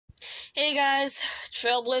Hey guys,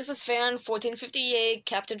 Trailblazers fan 1458,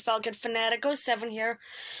 Captain Falcon Fanatic 07 here.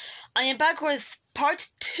 I am back with part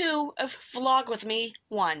 2 of Vlog With Me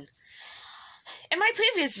 1. In my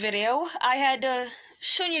previous video, I had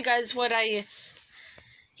shown you guys what I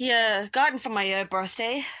gotten for my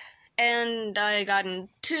birthday, and I gotten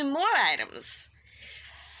 2 more items.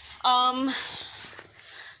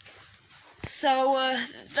 So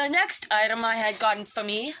the next item I had gotten for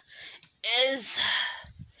me is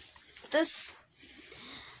this.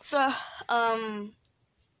 It's a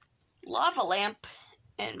lava lamp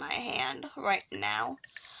in my hand right now.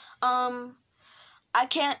 I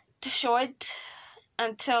can't show it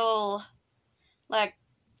until like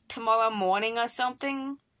tomorrow morning or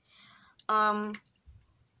something.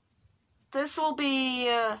 This will be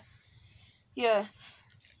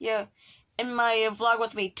in my Vlog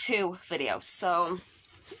With Me 2 video. So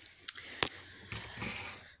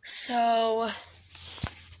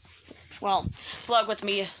well, Vlog With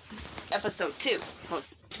Me episode 2,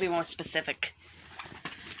 to be more specific.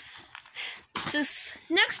 This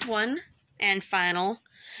next one and final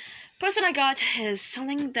present I got is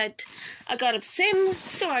something that I got at the same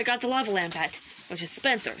store I got the lava lamp at, which is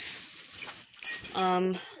Spencer's.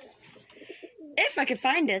 If I can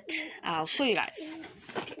find it, I'll show you guys.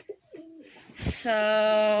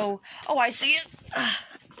 So, oh, I see it.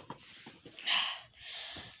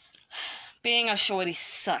 Being a shorty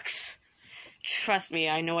sucks. Trust me,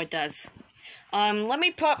 I know it does. Let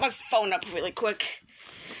me prop my phone up really quick,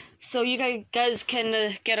 so you guys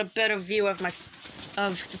can get a better view of the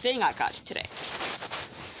thing I got today.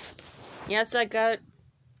 Yes, I got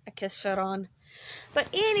a kiss shirt on.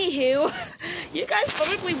 But anywho, you guys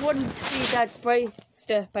probably wouldn't be that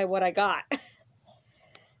surprised by what I got.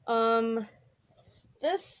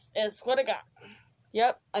 This is what I got.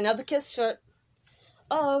 Yep, another Kiss shirt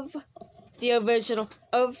of the original,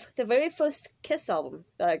 of the very first Kiss album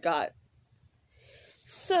that I got.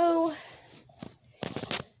 So,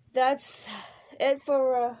 that's it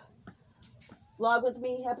for Vlog With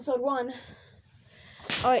Me episode 1.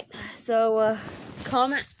 Alright, so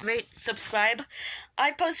comment, rate, subscribe. I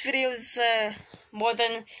post videos more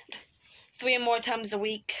than 3 or more times a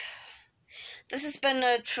week. This has been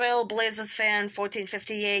a Trailblazers fan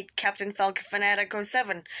 1458, Captain Falcon Fanatic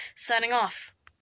 07, signing off.